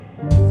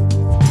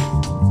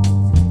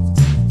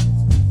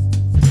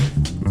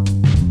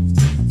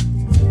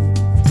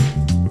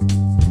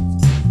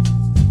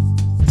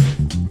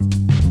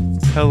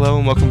Hello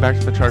and welcome back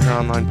to the Charger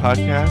Online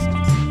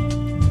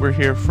podcast. We're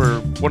here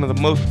for one of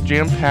the most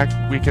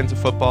jam-packed weekends of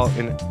football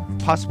in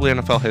possibly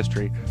NFL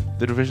history,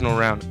 the divisional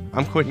round.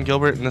 I'm Quentin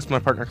Gilbert and this is my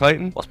partner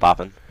Clayton. What's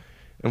poppin'?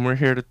 And we're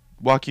here to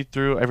walk you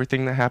through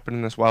everything that happened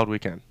in this wild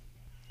weekend.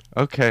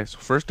 Okay, so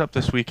first up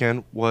this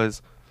weekend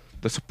was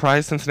the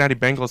surprise Cincinnati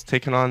Bengals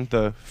taking on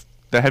the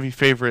heavy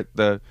favorite,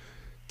 the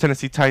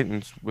Tennessee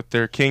Titans, with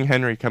their King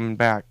Henry coming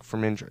back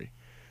from injury.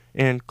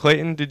 And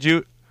Clayton,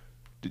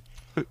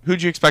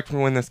 who'd you expect to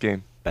win this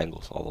game?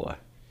 Bengals all the way.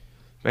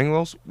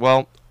 Bengals?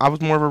 Well, I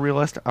was more of a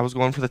realist. I was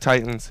going for the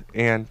Titans,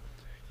 and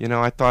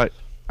I thought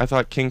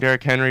King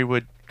Derrick Henry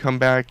would come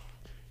back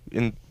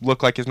and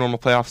look like his normal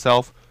playoff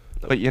self,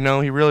 but he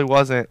really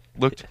wasn't.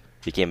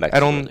 He came back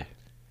at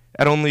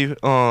only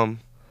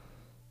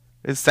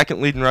his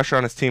second leading rusher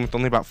on his team with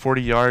only about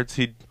 40 yards.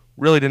 He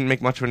really didn't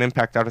make much of an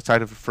impact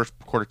outside of the first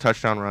quarter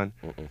touchdown run.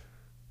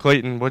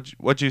 Clayton,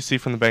 what'd you see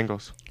from the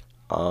Bengals?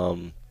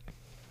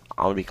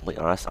 I'm going to be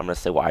completely honest. I'm going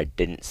to say what I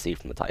didn't see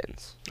from the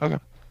Titans. Okay.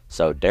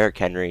 So, Derrick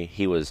Henry,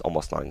 he was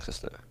almost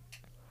non-existent.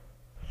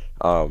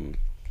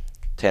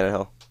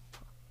 Tannehill,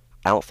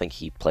 I don't think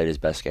he played his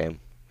best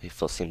game. He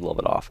seemed a little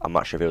bit off. I'm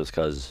not sure if it was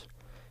because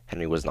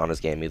Henry wasn't on his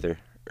game either,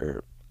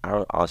 or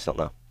I honestly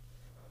don't know.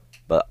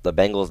 But the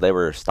Bengals, they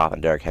were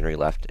stopping Derrick Henry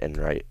left and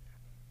right,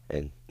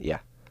 and yeah.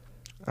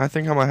 I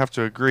think I might have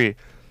to agree.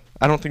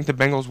 I don't think the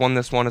Bengals won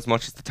this one as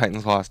much as the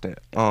Titans lost it.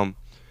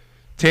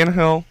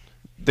 Tannehill,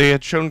 they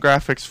had shown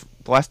graphics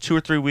the last 2 or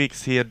 3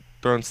 weeks. He had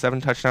thrown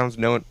 7 touchdowns,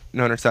 no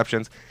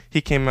interceptions.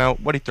 He came out,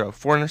 what'd he throw,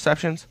 4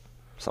 interceptions?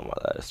 Something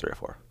like that. It's 3 or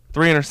 4.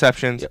 3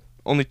 interceptions, yep.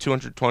 Only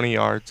 220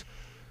 yards.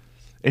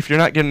 If you're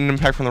not getting an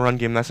impact from the run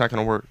game, that's not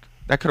going to work.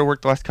 That could have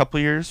worked the last couple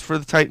of years for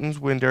the Titans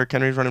when Derrick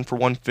Henry's running for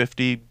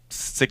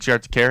 156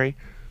 yards a carry.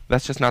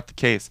 That's just not the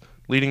case.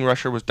 Leading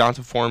rusher was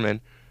Donta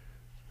Foreman,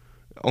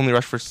 only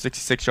rushed for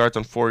 66 yards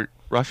on 4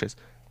 rushes.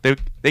 They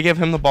give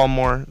him the ball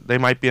more. They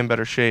might be in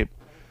better shape.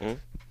 Mm-hmm.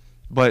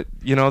 But,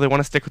 they want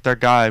to stick with their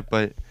guy.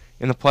 But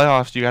in the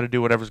playoffs, you got to do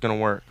whatever's going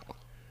to work.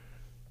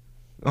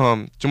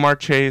 Jamar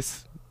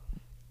Chase,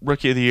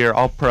 Rookie of the Year,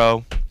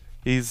 All-Pro.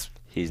 He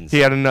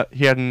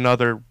had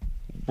another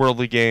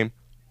worldly game.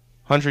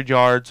 100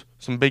 yards,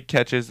 some big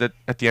catches that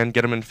at the end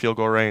get him in field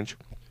goal range.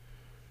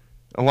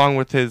 Along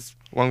with his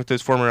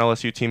former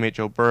LSU teammate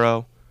Joe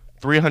Burrow,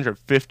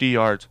 350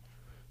 yards.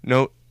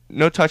 No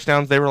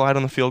touchdowns. They relied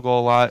on the field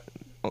goal a lot.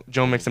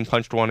 Joe Mixon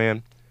punched one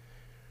in.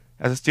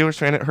 As a Steelers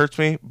fan, it hurts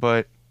me,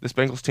 but this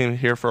Bengals team is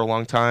here for a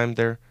long time.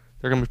 They're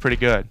going to be pretty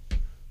good.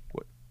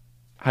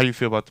 How do you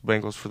feel about the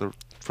Bengals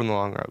from the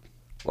long run?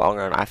 Long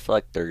run, I feel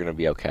like they're going to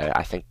be okay.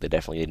 I think they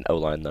definitely need an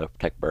O-line, though, to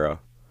protect Burrow.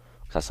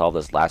 Because I saw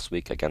this last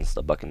week against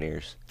the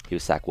Buccaneers. He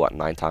was sacked,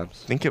 9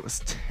 times? I think it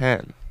was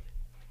 10.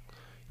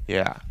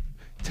 Yeah.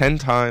 10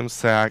 times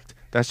sacked.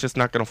 That's just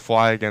not going to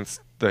fly against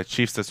the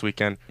Chiefs this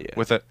weekend. Yeah.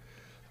 With it.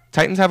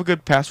 Titans have a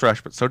good pass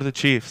rush, but so do the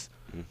Chiefs.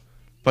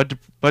 Bud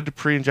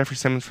Dupree and Jeffrey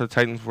Simmons for the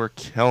Titans were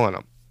killing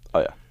them. Oh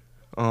yeah.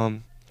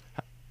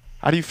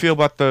 How do you feel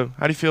about the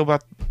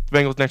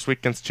Bengals next week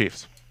against the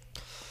Chiefs?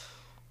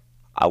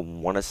 I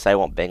want to say I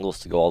want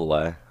Bengals to go all the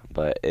way,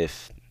 but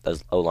if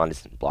the O-line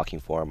isn't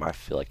blocking for them, I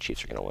feel like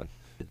Chiefs are going to win.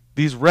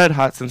 These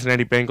red-hot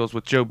Cincinnati Bengals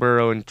with Joe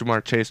Burrow and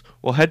Jamar Chase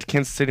will head to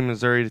Kansas City,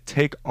 Missouri to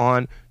take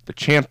on the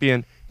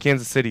champion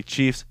Kansas City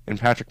Chiefs and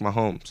Patrick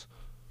Mahomes.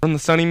 From the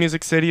sunny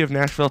Music City of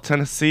Nashville,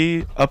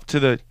 Tennessee, up to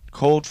the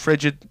cold,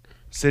 frigid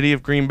city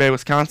of Green Bay,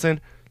 Wisconsin,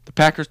 the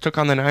Packers took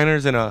on the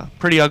Niners in a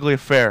pretty ugly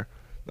affair.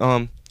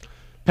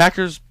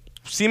 Packers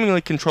seemingly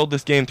controlled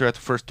this game throughout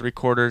the first 3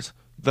 quarters,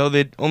 though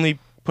they'd only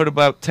put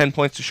about 10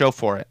 points to show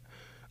for it.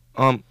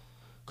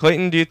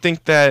 Clayton, do you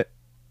think that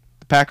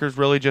the Packers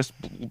really just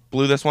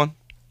blew this one?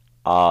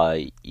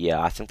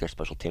 Yeah, I think their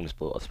special teams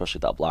blew, especially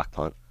that block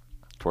punt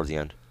towards the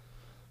end.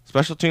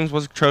 Special teams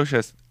was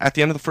atrocious. At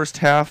the end of the first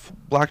half,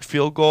 blocked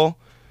field goal.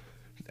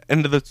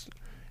 End of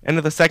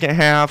the second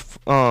half,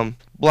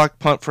 blocked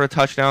punt for a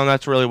touchdown.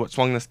 That's really what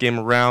swung this game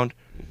around.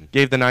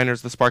 Gave the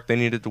Niners the spark they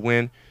needed to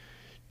win.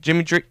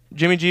 Jimmy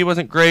G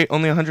wasn't great,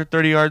 only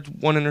 130 yards,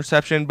 1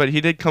 interception, but he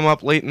did come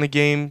up late in the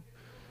game.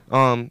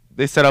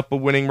 They set up a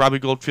winning Robbie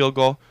Gould field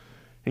goal.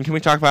 And can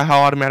we talk about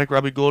how automatic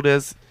Robbie Gould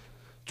is?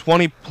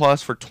 20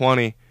 plus for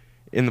 20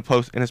 in his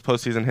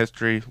postseason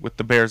history with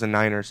the Bears and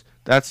Niners.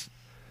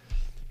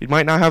 He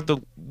might not have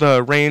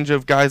the range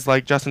of guys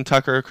like Justin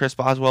Tucker or Chris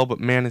Boswell, but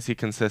man, is he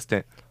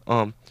consistent.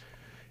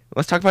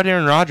 Let's talk about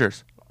Aaron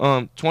Rodgers.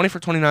 20 for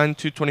 29,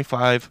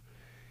 225.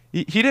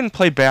 He didn't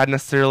play bad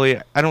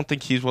necessarily. I don't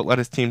think he's what let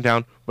his team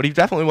down, but he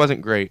definitely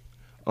wasn't great.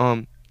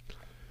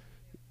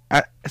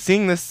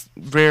 Seeing this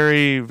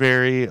very,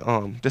 very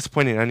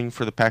disappointing ending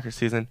for the Packers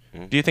season,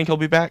 do you think he'll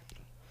be back?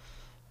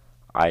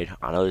 I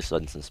know there's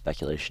been some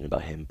speculation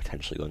about him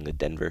potentially going to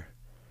Denver.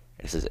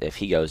 And it says if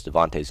he goes,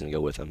 Devontae's going to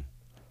go with him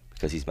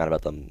because he's mad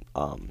about them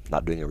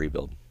not doing a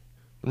rebuild.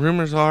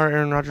 Rumors are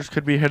Aaron Rodgers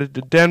could be headed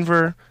to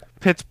Denver,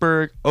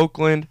 Pittsburgh,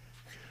 Oakland,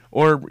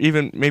 or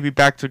even maybe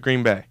back to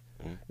Green Bay.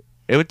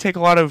 It'd take a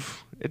lot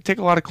of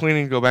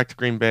cleaning to go back to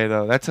Green Bay,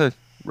 though. That's a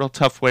real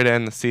tough way to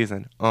end the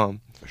season. For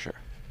sure.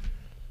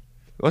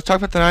 Let's talk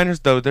about the Niners,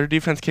 though. Their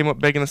defense came up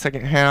big in the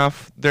second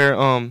half. Their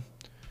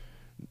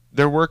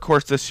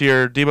workhorse this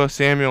year, Deebo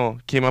Samuel,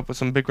 came up with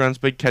some big runs,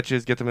 big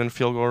catches, get them in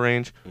field goal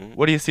range. Mm-hmm.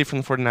 What do you see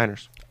from the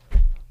 49ers?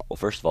 Well,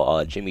 first of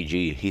all, Jimmy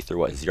G, he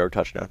threw, 0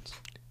 touchdowns?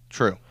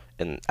 True.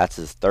 And that's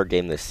his third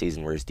game this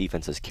season where his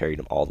defense has carried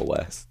him all the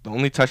way. The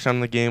only touchdown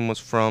in the game was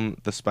from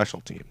the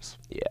special teams.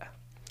 Yeah.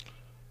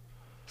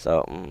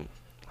 So,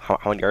 how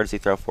many yards did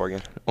he throw for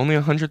again? Only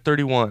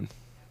 131.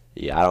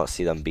 Yeah, I don't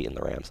see them beating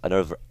the Rams. I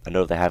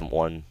know they haven't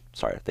won.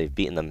 Sorry, they've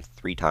beaten them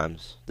 3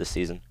 times this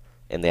season,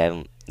 and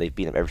they've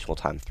beaten them every single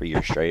time 3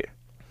 years straight.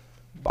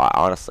 But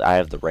honestly, I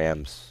have the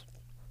Rams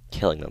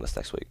killing them this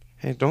next week.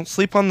 Hey, don't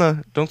sleep on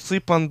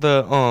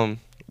the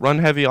run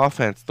heavy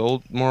offense. The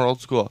more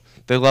old school.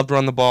 They love to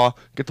run the ball.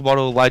 Get the ball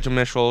to Elijah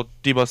Mitchell,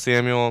 Deebo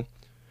Samuel.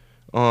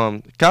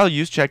 Kyle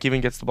Juszczyk even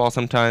gets the ball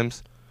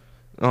sometimes.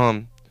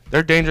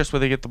 They're dangerous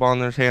when they get the ball in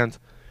their hands.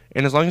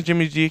 And as long as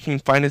Jimmy G can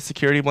find his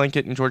security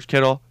blanket in George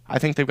Kittle, I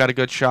think they've got a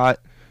good shot.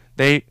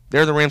 They're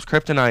the Rams'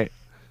 kryptonite.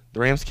 The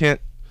Rams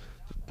can't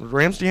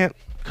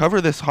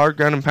cover this hard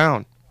ground and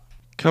pound.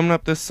 Coming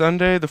up this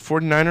Sunday, the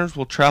 49ers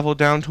will travel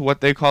down to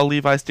what they call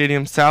Levi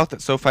Stadium South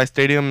at SoFi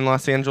Stadium in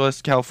Los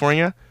Angeles,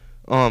 California.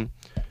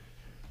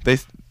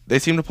 They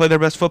seem to play their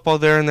best football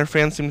there, and their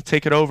fans seem to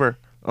take it over.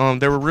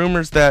 There were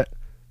rumors that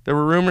the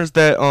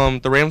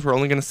Rams were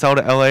only going to sell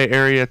to LA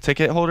area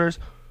ticket holders,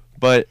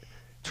 but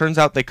turns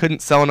out they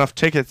couldn't sell enough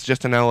tickets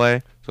just in LA,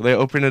 so they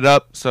opened it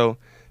up. So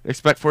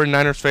expect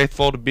 49ers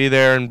faithful to be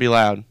there and be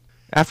loud.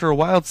 After a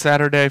wild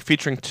Saturday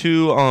featuring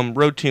 2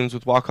 road teams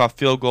with walk-off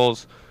field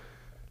goals,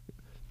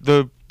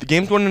 the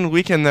games going into the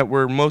weekend that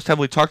were most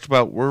heavily talked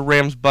about were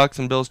Rams, Bucks,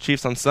 and Bills,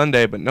 Chiefs on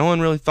Sunday, but no one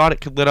really thought it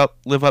could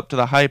live up to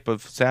the hype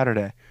of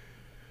Saturday.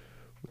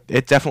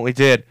 It definitely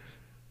did.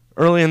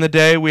 Early in the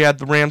day, we had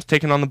the Rams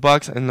taking on the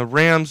Bucks, and the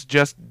Rams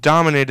just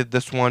dominated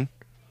this one,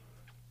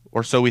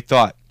 or so we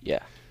thought. Yeah.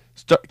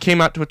 Came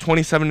out to a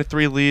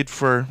 27-3 lead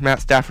for Matt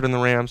Stafford and the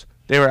Rams.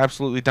 They were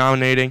absolutely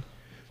dominating.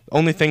 The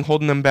only thing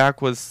holding them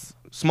back was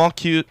small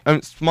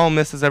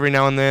misses every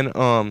now and then.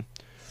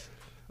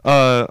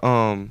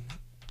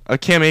 A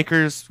Cam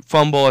Akers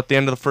fumble at the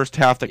end of the first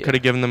half that could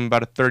have given them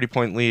about a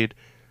 30-point lead.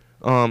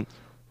 A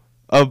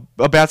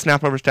bad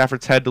snap over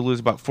Stafford's head to lose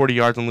about 40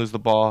 yards and lose the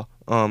ball.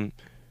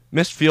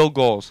 Missed field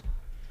goals.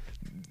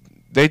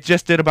 They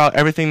just did about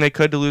everything they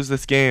could to lose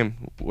this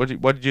game. What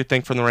did you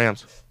think from the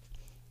Rams?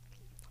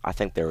 I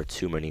think there were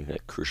too many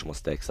crucial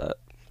mistakes that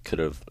could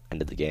have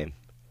ended the game.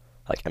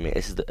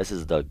 This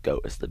is the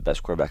GOAT. It's the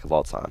best quarterback of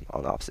all time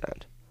on the opposite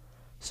end.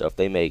 So if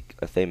they made,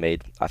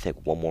 I think,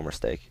 one more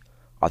mistake,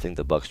 I think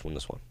the Bucks win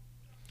this one.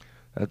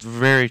 That's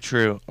very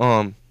true.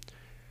 I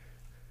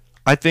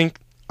think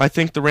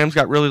the Rams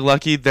got really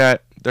lucky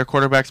that their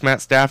quarterback's Matt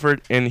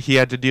Stafford, and he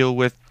had to deal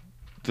with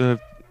the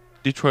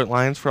Detroit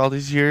Lions for all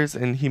these years,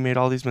 and he made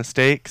all these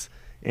mistakes,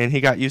 and he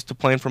got used to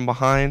playing from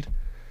behind,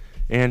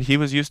 and he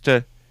was used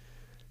to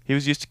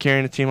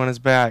carrying a team on his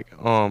back.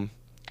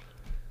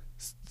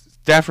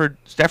 Stafford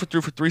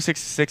threw for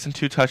 366 and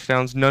 2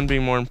 touchdowns, none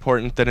being more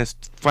important than his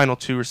final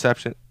 2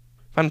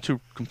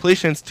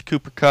 completions to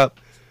Cooper Kupp.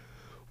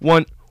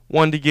 One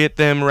to get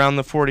them around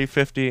the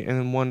 40-50, and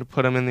then one to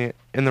put them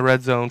in the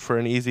red zone for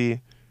an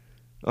easy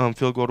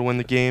field goal to win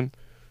the game.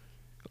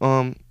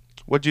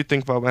 What do you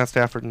think about Matt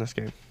Stafford in this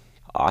game?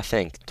 I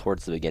think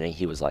towards the beginning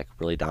he was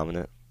really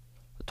dominant.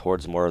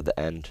 Towards more of the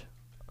end,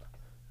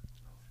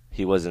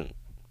 he wasn't.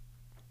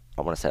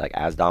 I want to say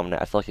as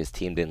dominant. I feel like his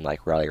team didn't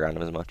rally around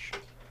him as much.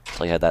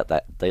 So he had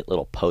that late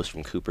little post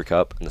from Cooper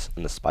Kupp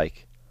and the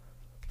spike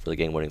for the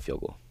game-winning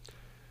field goal.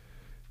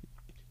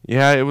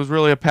 Yeah, it was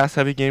really a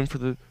pass-heavy game for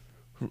the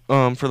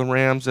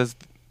Rams as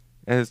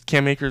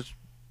Cam Akers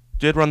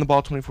did run the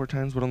ball 24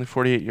 times, but only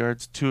 48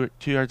 yards. 2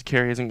 yards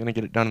carry isn't going to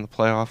get it done in the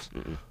playoffs.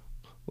 Mm-mm.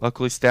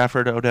 Luckily,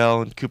 Stafford,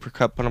 Odell, and Cooper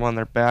Kupp put them on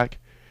their back,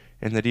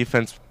 and the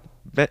defense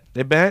they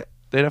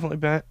definitely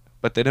bet,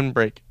 but they didn't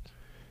break.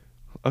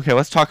 Okay,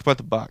 let's talk about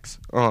the Bucs.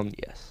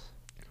 Yes.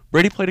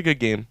 Brady played a good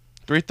game.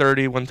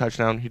 330, 1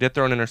 touchdown. He did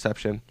throw an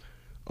interception.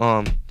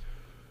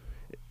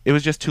 It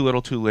was just too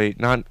little, too late.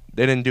 They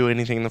didn't do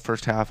anything in the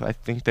first half. I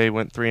think they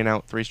went 3 and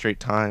out 3 straight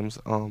times.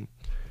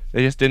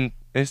 They just didn't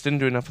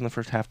do enough in the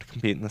first half to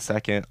compete in the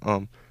second.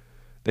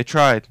 They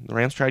tried. The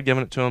Rams tried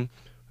giving it to them,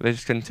 but they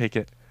just couldn't take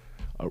it.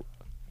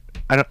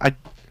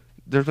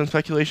 There's been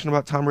speculation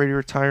about Tom Brady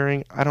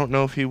retiring. I don't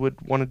know if he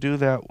would want to do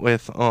that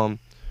with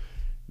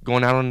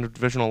going out on a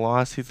divisional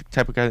loss. He's the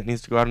type of guy that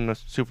needs to go out in a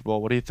Super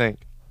Bowl. What do you think?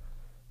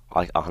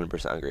 I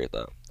 100% agree with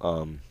that.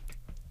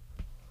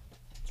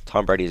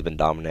 Tom Brady has been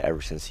dominant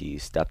ever since he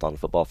stepped on the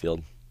football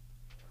field.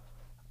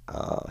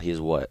 He's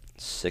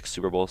 6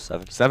 Super Bowls?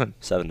 7? 7.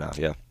 7 now,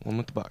 yeah. 1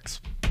 with the Bucs.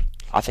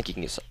 I think he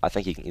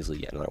can easily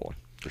get another one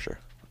for sure.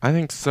 I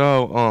think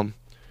so.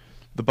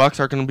 The Bucs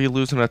are going to be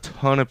losing a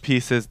ton of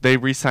pieces. They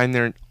re-signed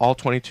their all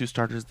 22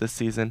 starters this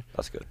season.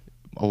 That's good.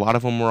 A lot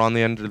of them were on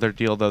the end of their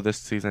deal though this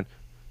season.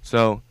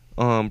 So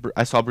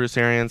I saw Bruce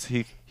Arians.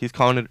 He's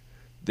calling it.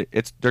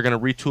 They're going to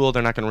retool.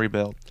 They're not going to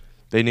rebuild.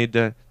 They need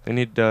to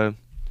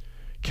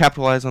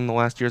capitalize on the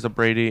last years of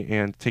Brady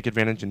and take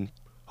advantage and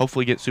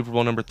hopefully get Super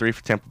Bowl number 3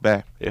 for Tampa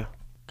Bay. Yeah.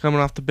 Coming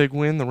off the big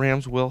win, the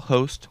Rams will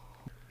host.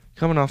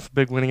 Coming off a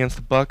big win against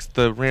the Bucks,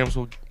 the Rams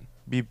will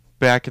be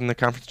back in the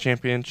conference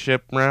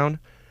championship round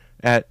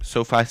at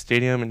SoFi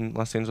Stadium in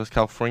Los Angeles,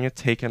 California,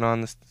 taking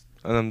on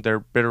their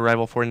bitter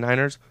rival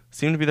 49ers.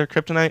 Seem to be their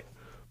kryptonite,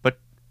 but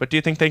do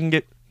you think they can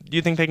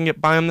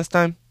get by them this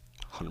time?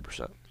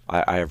 100%.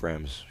 I have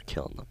Rams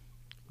killing them.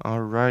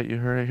 All right, you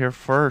heard it here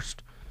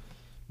first.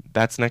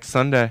 That's next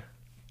Sunday.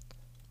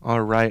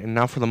 All right, and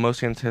now for the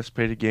most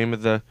anticipated game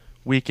of the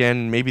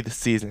weekend, maybe the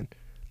season.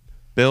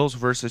 Bills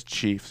versus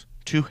Chiefs.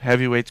 Two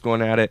heavyweights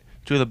going at it.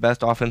 Two of the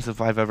best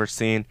offensive I've ever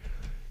seen.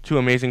 Two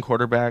amazing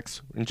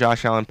quarterbacks, and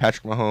Josh Allen,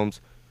 Patrick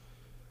Mahomes.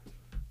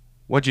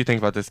 What do you think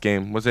about this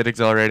game? Was it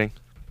exhilarating?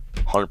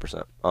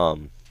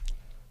 100%.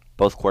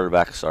 Both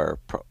quarterbacks are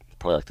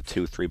probably like the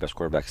 2-3 best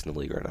quarterbacks in the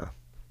league right now.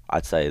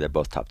 I'd say they're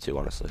both top 2,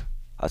 honestly.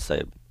 I'd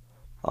say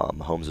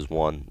Mahomes is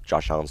 1,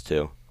 Josh Allen's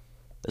 2.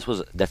 This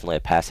was definitely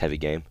a pass-heavy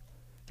game.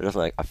 There's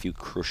definitely like a few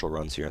crucial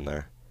runs here and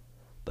there,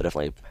 but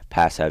definitely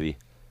pass-heavy.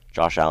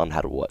 Josh Allen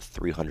had,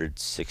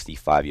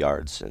 365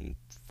 yards and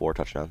 4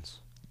 touchdowns?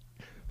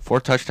 4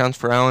 touchdowns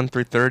for Allen,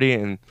 330,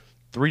 and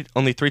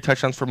only 3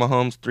 touchdowns for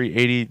Mahomes,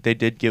 380. They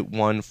did get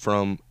 1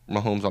 from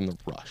Mahomes on the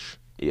rush.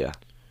 Yeah.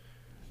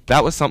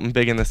 That was something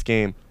big in this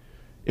game.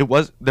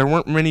 There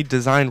weren't many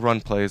designed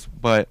run plays,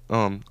 but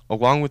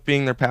along with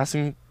being their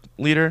passing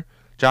leader,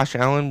 Josh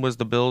Allen was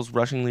the Bills'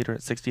 rushing leader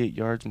at 68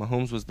 yards.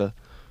 Mahomes was the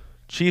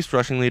Chiefs'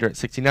 rushing leader at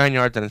 69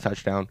 yards and a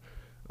touchdown.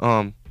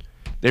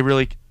 They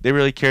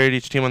really carried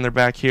each team on their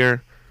back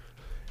here.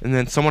 And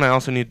then someone I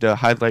also need to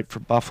highlight for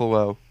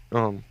Buffalo.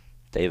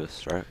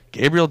 Davis, right?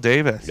 Gabriel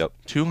Davis. Yep.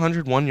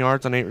 201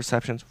 yards on 8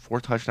 receptions,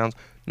 4 touchdowns,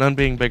 none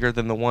being bigger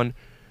than the one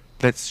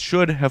that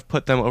should have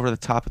put them over the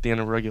top at the end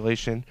of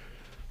regulation.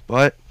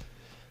 But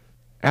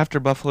after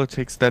Buffalo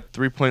takes that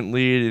 3-point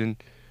lead and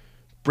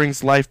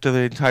brings life to the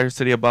entire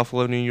city of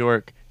Buffalo, New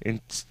York,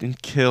 and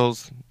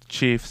kills the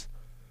Chiefs,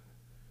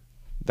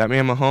 that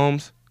man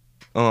Mahomes,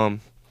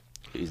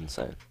 he's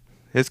insane.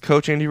 His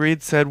coach Andy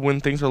Reid said when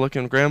things are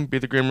looking grim, be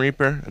the Grim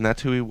Reaper, and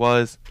that's who he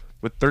was.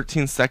 With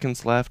 13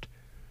 seconds left,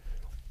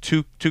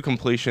 two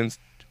completions.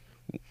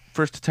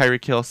 First to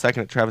Tyreek Hill,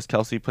 second to Travis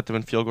Kelce, put them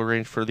in field goal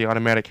range for the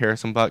automatic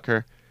Harrison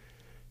Butker.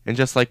 And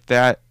just like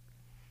that,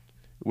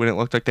 when it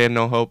looked like they had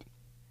no hope,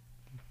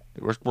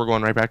 we're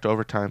going right back to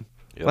overtime.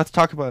 Yep. Let's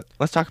talk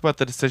about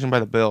the decision by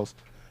the Bills.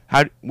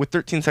 With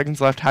 13 seconds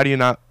left, how do you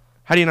not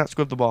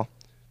squib the ball?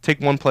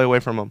 Take one play away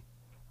from them.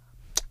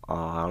 I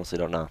honestly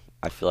don't know.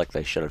 I feel like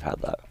they should have had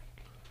that.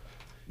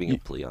 Being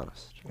completely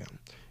honest. Yeah.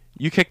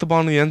 You kick the ball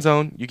in the end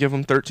zone. You give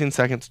them 13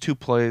 seconds, 2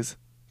 plays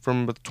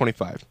from the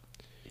 25.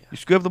 Yeah. You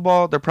squib the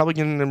ball. They're probably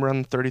getting them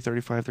around 30,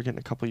 35. They're getting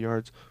a couple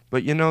yards.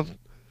 But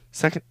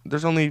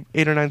there's only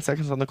 8 or 9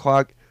 seconds on the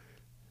clock.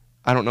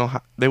 I don't know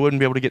how they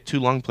wouldn't be able to get 2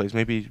 long plays.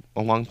 Maybe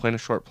a long play and a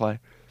short play.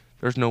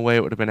 There's no way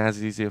it would have been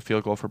as easy a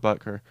field goal for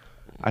Butker.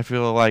 I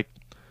feel like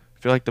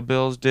the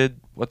Bills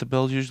did what the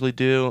Bills usually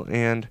do,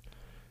 and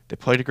they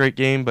played a great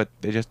game, but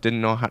they just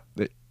didn't know how.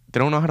 They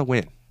don't know how to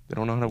win. They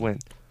don't know how to win.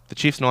 The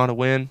Chiefs know how to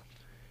win,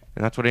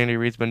 and that's what Andy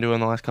Reid's been doing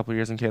the last couple of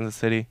years in Kansas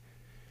City.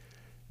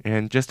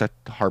 And just a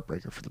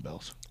heartbreaker for the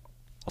Bills.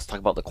 Let's talk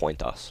about the coin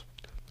toss.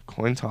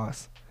 Coin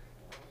toss.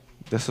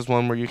 This is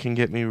one where you can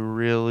get me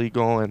really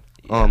going.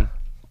 Yeah.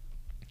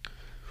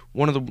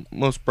 One of the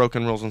most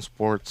broken rules in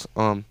sports.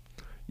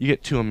 You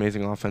get 2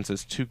 amazing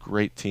offenses, 2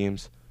 great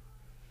teams.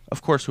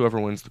 Of course, whoever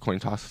wins the coin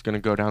toss is going to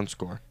go down and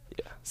score.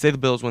 Yeah. Say the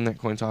Bills win that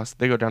coin toss,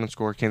 they go down and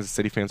score. Kansas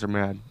City fans are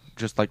mad,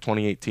 just like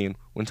 2018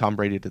 when Tom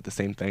Brady did the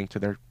same thing to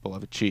their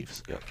beloved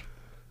Chiefs. Yep.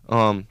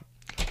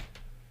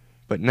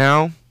 But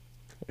now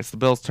it's the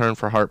Bills' turn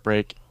for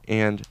heartbreak,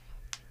 and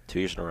 2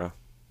 years in a row.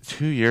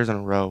 2 years in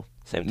a row.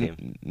 Same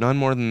team. None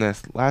more than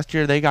this. Last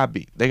year they got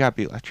beat. They got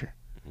beat last year.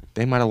 Mm-hmm.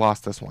 They might have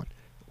lost this one.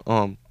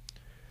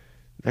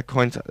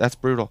 That's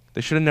brutal.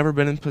 They should have never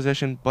been in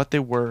position, but they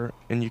were,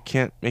 and you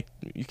can't make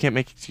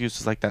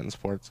excuses like that in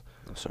sports.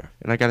 No, sir.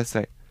 And I gotta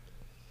say,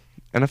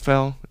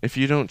 NFL, if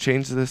you don't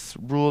change this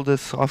rule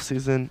this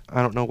offseason,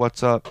 I don't know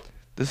what's up.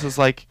 This is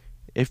like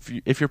if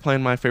you're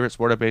playing my favorite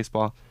sport of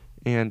baseball,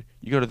 and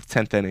you go to the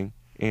 10th inning,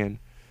 and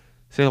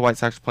say the White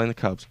Sox are playing the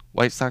Cubs.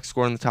 White Sox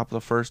score in the top of the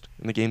first,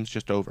 and the game's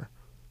just over.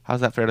 How's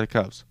that fair to the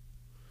Cubs?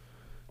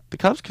 The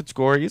Cubs could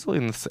score easily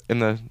in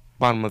the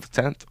bottom of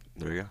the 10th.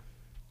 There you go.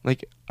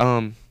 Like,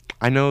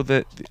 I know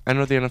the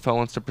NFL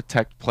wants to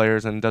protect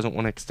players and doesn't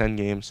want to extend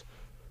games,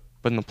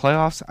 but in the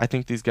playoffs, I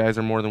think these guys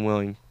are more than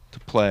willing to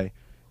play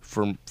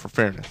for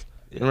fairness.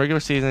 Yeah. In the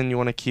regular season, you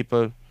want to keep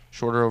a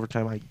shorter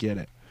overtime. I get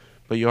it,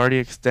 but you already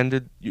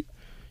extended. You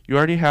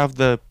already have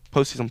the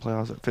postseason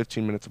playoffs at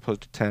 15 minutes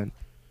opposed to 10.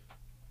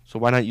 So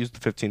why not use the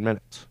 15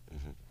 minutes?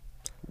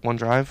 Mm-hmm. One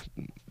drive.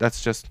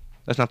 That's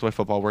not the way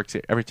football works.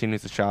 Every team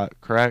needs a shot.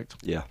 Correct?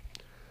 Yeah.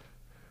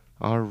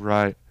 All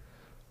right.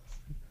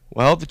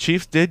 Well, the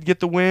Chiefs did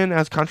get the win,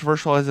 as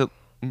controversial as it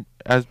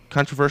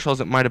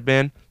might have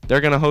been.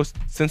 They're going to host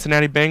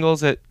Cincinnati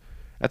Bengals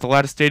at the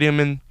loudest stadium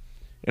in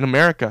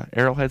America,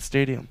 Arrowhead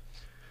Stadium.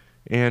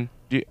 And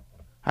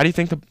how do you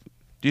think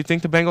do you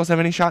think the Bengals have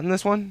any shot in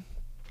this one?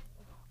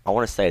 I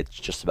want to say it's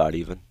just about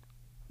even,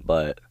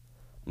 but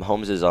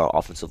Mahomes'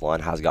 offensive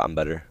line has gotten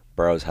better.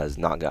 Burrow's has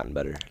not gotten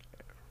better.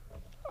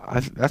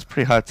 That's a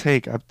pretty hot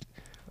take.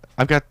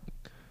 I've got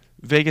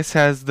Vegas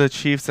has the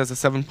Chiefs as a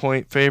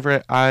 7-point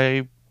favorite.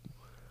 I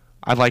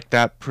like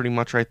that pretty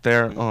much right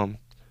there. Mm-hmm.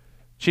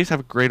 Chiefs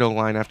have a great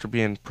O-line after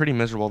being pretty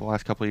miserable the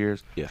last couple of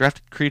years. Yeah.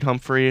 Drafted Creed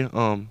Humphrey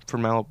from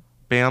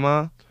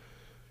Alabama.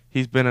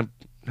 He went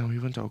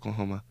to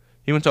Oklahoma.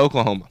 He went to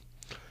Oklahoma.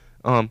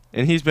 And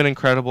he's been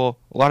incredible.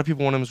 A lot of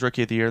people want him as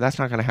Rookie of the Year. That's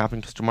not going to happen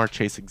because Jamar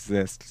Chase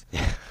exists.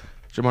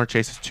 Jamar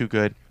Chase is too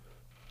good.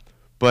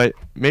 But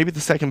maybe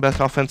the second best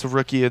offensive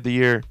Rookie of the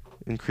Year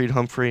in Creed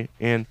Humphrey,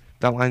 and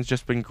that line's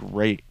just been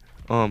great.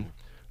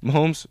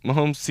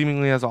 Mahomes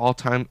seemingly has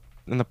all-time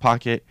in the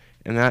pocket,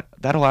 and that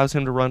allows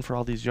him to run for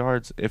all these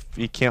yards if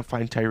he can't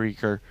find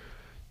Tyreek or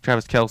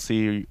Travis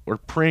Kelce or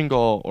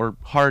Pringle or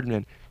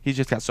Hardman. He's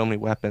just got so many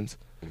weapons.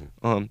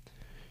 Mm-hmm.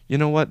 You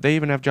know what? They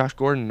even have Josh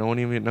Gordon. No one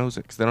even knows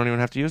it because they don't even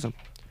have to use him.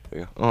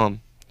 Yeah. But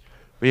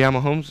yeah,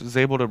 Mahomes is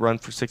able to run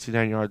for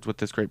 69 yards with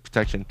this great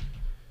protection.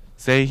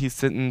 Say he's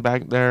sitting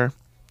back there,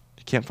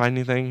 he can't find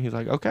anything. He's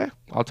like, okay,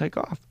 I'll take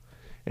off,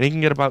 and he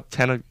can get about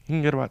 10. He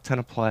can get about 10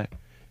 a play,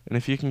 and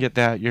if you can get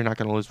that, you're not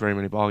going to lose very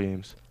many ball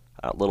games.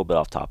 A little bit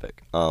off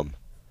topic. I'm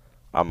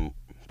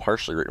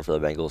partially rooting for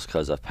the Bengals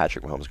because of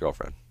Patrick Mahomes'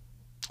 girlfriend.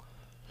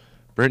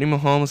 Brittany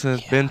Mahomes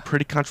has been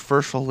pretty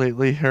controversial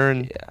lately. Her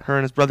and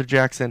his brother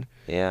Jackson.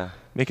 Yeah.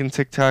 Making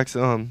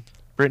TikToks.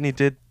 Brittany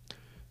did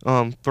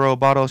throw a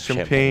bottle of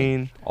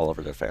champagne all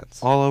over their fans.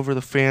 All over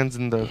the fans,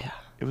 and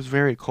it was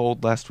very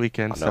cold last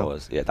weekend. I know it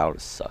was. Yeah, that would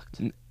have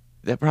sucked.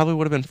 That probably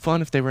would have been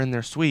fun if they were in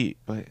their suite,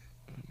 but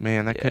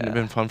man, that couldn't have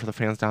been fun for the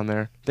fans down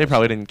there. They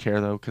probably didn't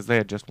care though because they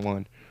had just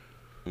won.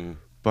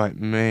 But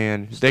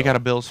man, they got a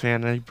Bills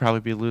fan, and they'd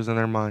probably be losing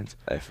their minds.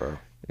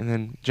 And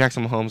then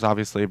Jackson Mahomes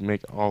obviously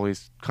make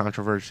always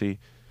controversy.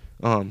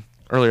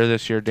 Earlier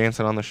this year,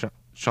 dancing on the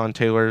Sean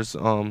Taylor's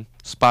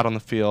spot on the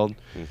field.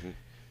 Mm-hmm.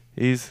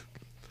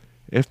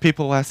 If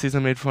people last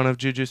season made fun of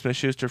Juju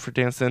Smith-Schuster for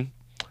dancing,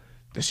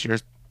 this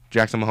year's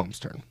Jackson Mahomes'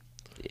 turn.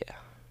 Yeah.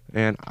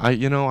 And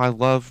I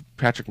love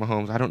Patrick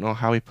Mahomes. I don't know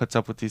how he puts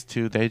up with these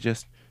two. They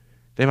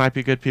might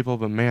be good people,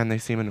 but man, they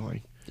seem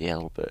annoying. Yeah, a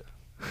little bit.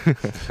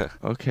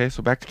 Okay,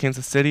 so back to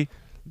Kansas City.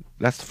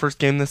 That's the first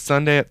game this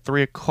Sunday at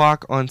 3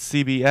 o'clock on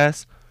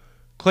CBS.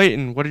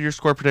 Clayton, what are your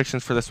score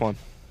predictions for this one?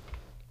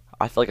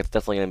 I feel like it's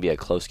definitely going to be a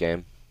close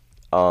game.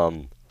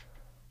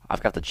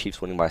 I've got the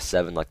Chiefs winning by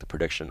 7, like the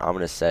prediction. I'm going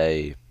to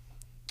say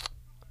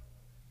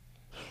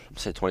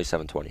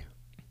 27-20.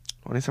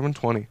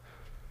 27-20.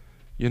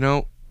 You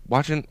know,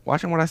 watching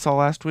what I saw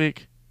last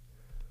week,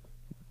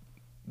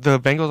 the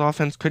Bengals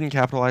offense couldn't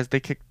capitalize. They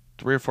kicked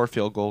 3 or 4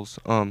 field goals.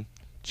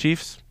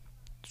 Chiefs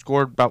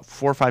scored about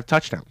 4 or 5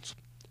 touchdowns.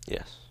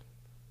 Yes.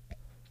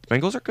 The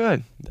Bengals are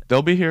good.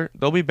 They'll be here.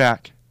 They'll be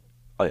back.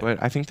 Oh, yeah.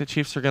 But I think the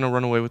Chiefs are going to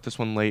run away with this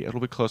one late.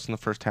 It'll be close in the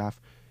first half.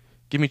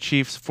 Give me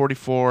Chiefs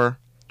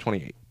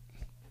 44-28.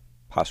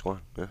 High score.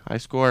 Yeah. High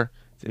score.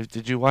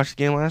 Did you watch the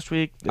game last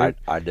week?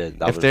 I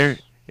did.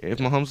 If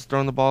Mahomes is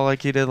throwing the ball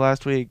like he did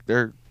last week,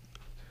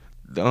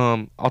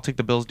 I'll take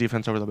the Bills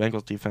defense over the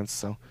Bengals defense.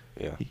 So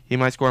he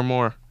might score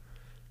more.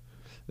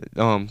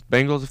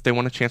 Bengals, if they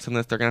want a chance in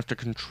this, they're gonna have to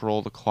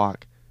control the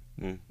clock.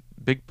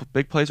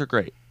 Big plays are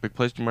great. Big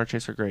plays to Jamar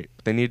Chase are great.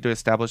 But they need to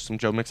establish some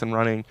Joe Mixon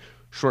running,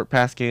 short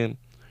pass game,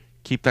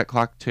 keep that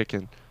clock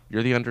ticking.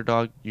 You're the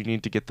underdog. You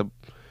need to get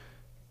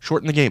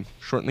shorten the game.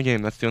 Shorten the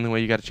game. That's the only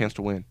way you got a chance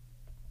to win.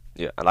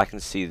 Yeah, and I can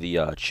see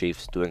the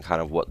Chiefs doing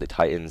kind of what the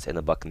Titans and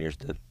the Buccaneers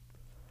did,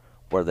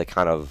 where they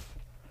kind of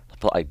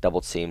put like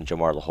double team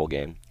Jamar the whole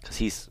game because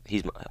he's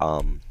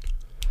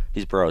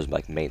Burrow's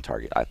like main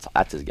target.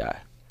 That's his guy.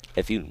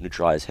 If you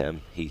neutralize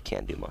him, he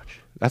can't do much.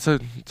 That's a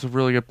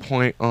really good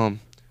point.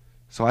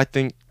 So I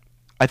think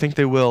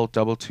they will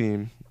double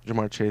team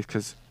Jamar Chase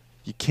because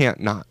you can't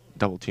not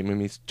double team him.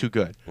 He's too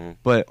good.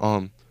 But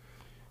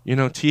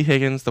T.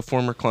 Higgins, the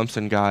former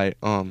Clemson guy,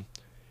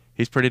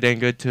 he's pretty dang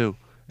good too.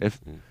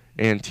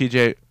 And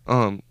C.J.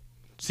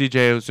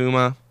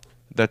 Uzuma,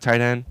 the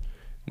tight end,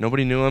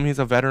 nobody knew him. He's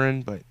a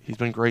veteran, but he's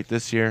been great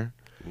this year.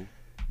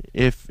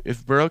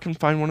 If Burrow can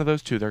find one of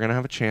those two, they're gonna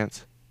have a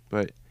chance.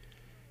 But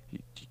you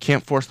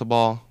can't force the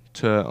ball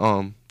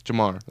to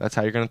Jamar. That's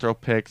how you're gonna throw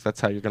picks. That's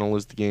how you're gonna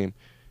lose the game.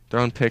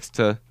 Throwing picks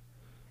to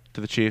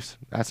the Chiefs,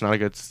 that's not a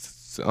good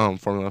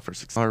formula for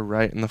success. All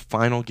right, and the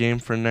final game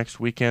for next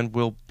weekend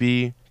will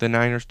be the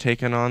Niners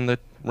taking on the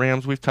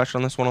Rams. We've touched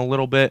on this one a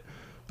little bit,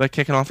 but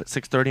kicking off at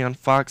 6:30 on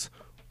Fox.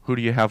 Who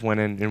do you have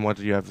winning, and what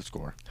do you have the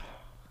score?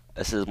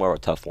 This is more of a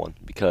tough one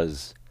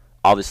because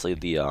obviously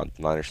the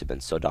Niners have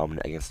been so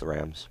dominant against the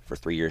Rams for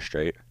 3 years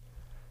straight,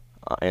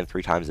 and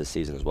 3 times this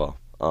season as well.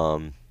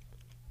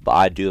 But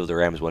I do have the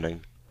Rams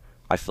winning.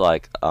 I feel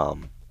like it's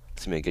going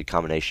to be a good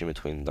combination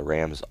between the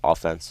Rams'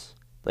 offense.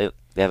 They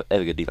have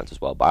a good defense as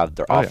well, but I have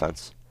their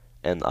offense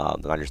and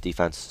the Niners'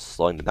 defense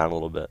slowing them down a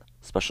little bit,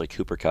 especially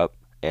Cooper Kupp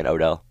and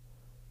Odell.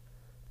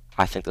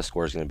 I think the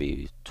score is going to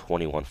be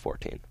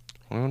 21-14.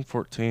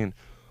 21-14.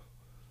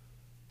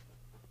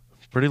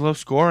 Pretty low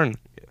scoring.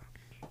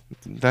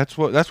 That's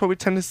what we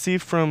tend to see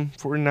from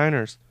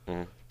 49ers.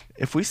 Mm-hmm.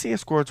 If we see a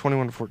score of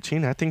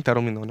 21-14, I think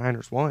that'll mean the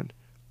Niners won.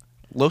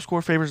 Low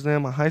score favors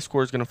them. A high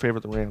score is going to favor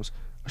the Rams.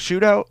 A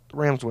shootout, the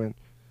Rams win.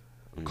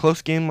 Mm-hmm.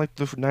 Close game like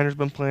the Niners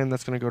been playing,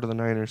 that's going to go to the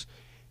Niners.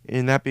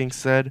 And that being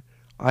said,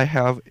 I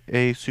have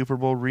a Super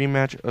Bowl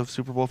rematch of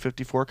Super Bowl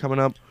 54 coming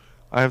up.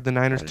 I have the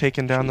Niners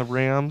taking down the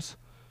Rams.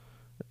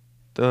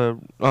 The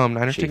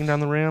Niners taking down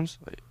the Rams.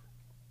 Wait.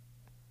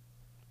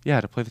 Yeah,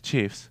 to play the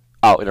Chiefs.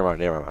 Oh, never mind.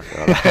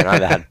 My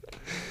bad.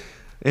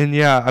 And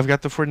yeah, I've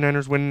got the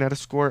 49ers winning at a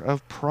score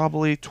of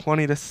probably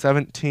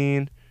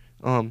 20-17.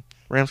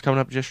 Rams coming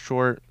up just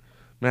short.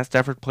 Matt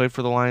Stafford played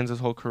for the Lions his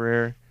whole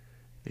career.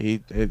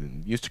 He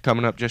used to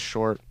coming up just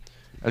short.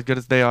 As good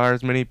as they are,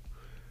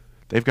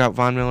 they've got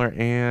Von Miller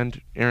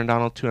and Aaron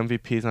Donald, 2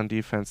 MVPs on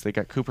defense. They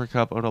got Cooper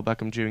Kupp, Odell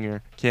Beckham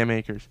Jr., Cam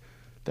Akers.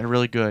 They're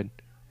really good.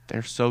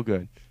 They're so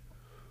good.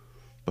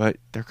 But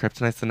their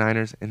kryptonite's the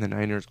Niners, and the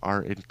Niners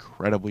are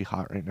incredibly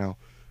hot right now.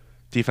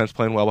 Defense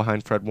playing well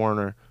behind Fred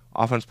Warner.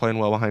 Offense playing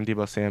well behind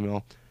Deebo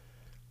Samuel.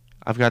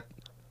 I got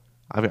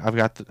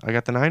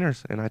the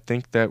Niners, and I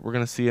think that we're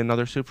gonna see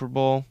another Super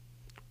Bowl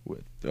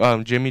with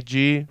Jimmy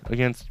G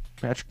against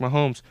Patrick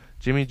Mahomes.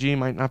 Jimmy G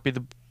might not be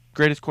the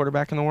greatest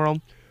quarterback in the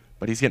world,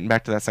 but he's getting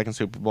back to that second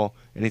Super Bowl,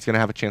 and he's gonna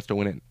have a chance to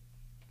win it.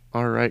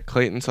 All right,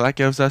 Clayton. So that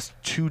gives us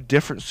 2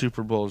 different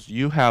Super Bowls.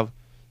 You have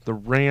the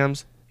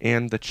Rams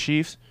and the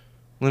Chiefs.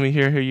 Let me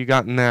hear who you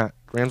got in that.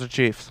 Rams or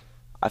Chiefs?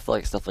 I feel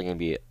like it's definitely going to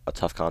be a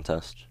tough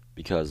contest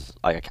because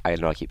I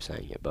know I keep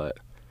saying it, but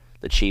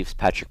the Chiefs,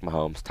 Patrick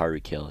Mahomes,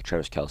 Tyreek Hill,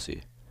 Travis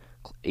Kelce,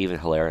 even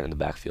Hilaire in the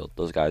backfield,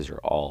 those guys are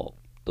all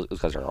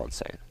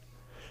insane.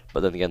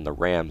 But then again, the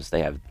Rams,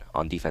 they have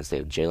on defense, they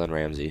have Jalen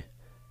Ramsey,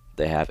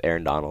 they have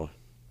Aaron Donald,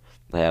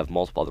 they have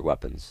multiple other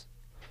weapons,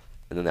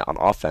 and then on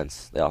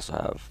offense, they also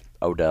have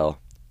Odell,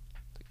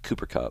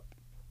 Cooper Kupp,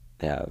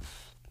 they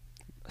have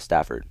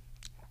Stafford.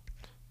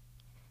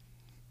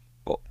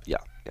 Well, yeah,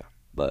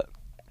 but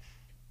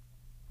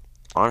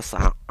honestly,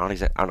 I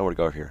don't know where to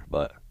go here,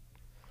 but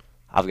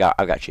I've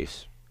got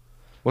Chiefs.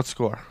 What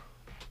score?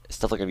 It's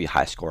definitely gonna be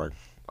high scoring.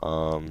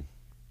 I'm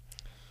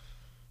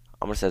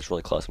gonna say it's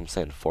really close. I'm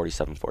saying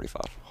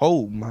 47-45.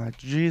 Oh my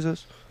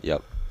Jesus!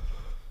 Yep.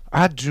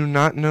 I do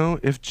not know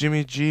if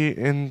Jimmy G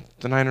and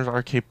the Niners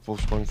are capable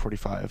of scoring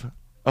 45.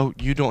 Oh,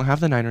 you don't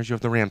have the Niners. You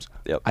have the Rams.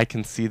 Yep. I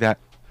can see that.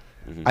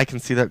 Mm-hmm. I can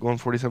see that going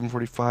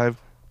 47-45.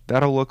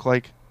 That'll look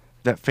like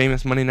that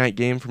famous Monday night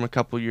game from a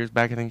couple years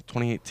back, I think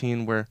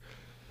 2018, where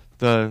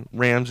the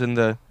Rams and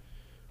the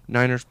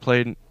Niners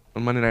played a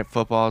Monday Night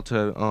Football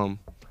to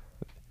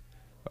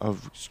a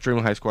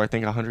extremely high score. I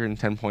think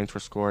 110 points were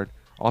scored.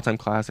 All-time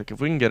classic.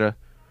 If we can get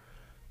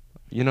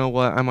you know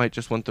what? I might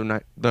just want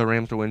the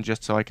Rams to win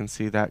just so I can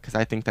see that, because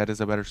I think that is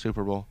a better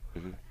Super Bowl.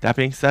 Mm-hmm. That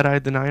being said, I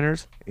had the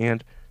Niners,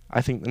 and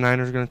I think the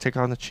Niners are going to take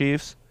on the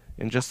Chiefs.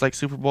 And just like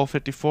Super Bowl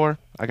 54,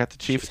 I got the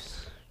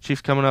Chiefs.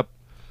 Chiefs coming up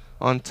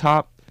on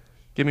top.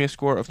 Give me a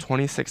score of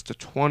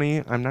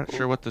 26-20. I'm not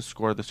sure what the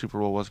score of the Super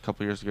Bowl was a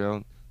couple years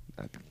ago.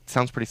 That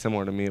sounds pretty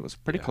similar to me. It was a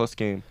pretty close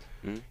game,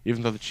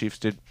 even though the Chiefs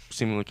did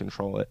seemingly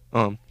control it.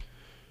 I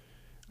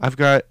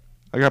got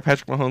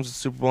Patrick Mahomes, the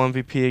Super Bowl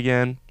MVP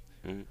again.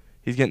 Mm-hmm.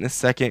 He's getting his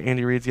second.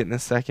 Andy Reid's getting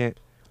his second,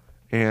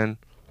 and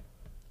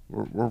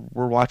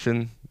we're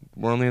watching.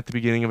 We're only at the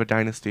beginning of a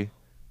dynasty.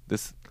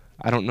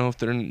 I don't know if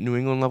they're a New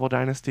England level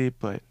dynasty,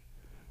 but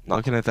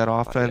looking at that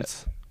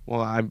offense,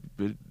 well,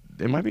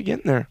 they might be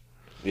getting there.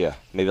 Yeah,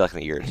 maybe like in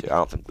a year or two. I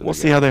don't think we'll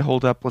see how they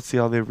hold up. Let's see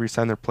how they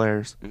re-sign their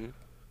players. Mm-hmm.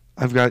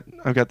 I've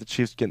got the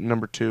Chiefs getting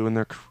number 2 in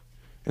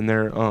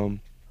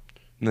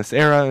this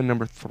era and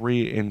number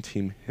 3 in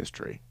team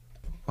history.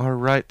 All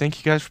right, thank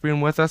you guys for being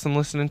with us and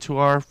listening to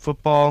our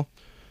football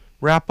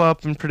wrap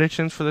up and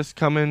predictions for this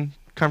coming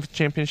conference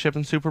championship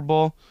and Super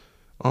Bowl.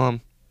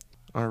 All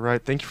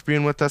right, thank you for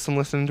being with us and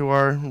listening to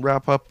our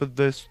wrap up of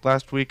this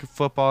last week of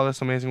football,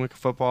 this amazing week of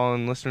football,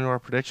 and listening to our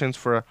predictions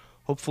for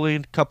hopefully a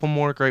couple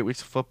more great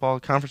weeks of football,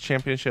 conference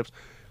championships,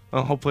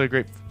 hopefully a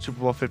great Super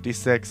Bowl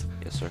 56.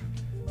 Yes, sir.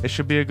 It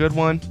should be a good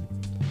one.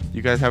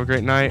 You guys have a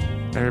great night.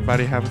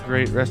 Everybody have a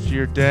great rest of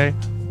your day.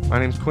 My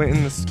name's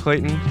Quentin. This is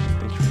Clayton.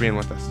 Thank you for being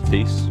with us.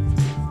 Peace.